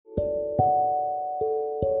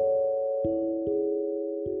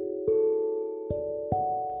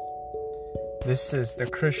This is the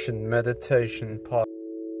Christian Meditation Podcast.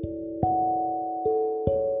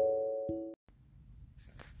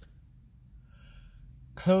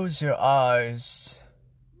 Close your eyes.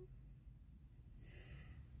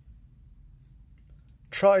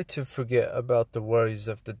 Try to forget about the worries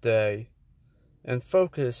of the day and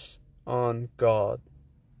focus on God.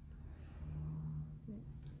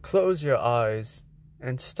 Close your eyes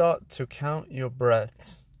and start to count your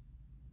breaths.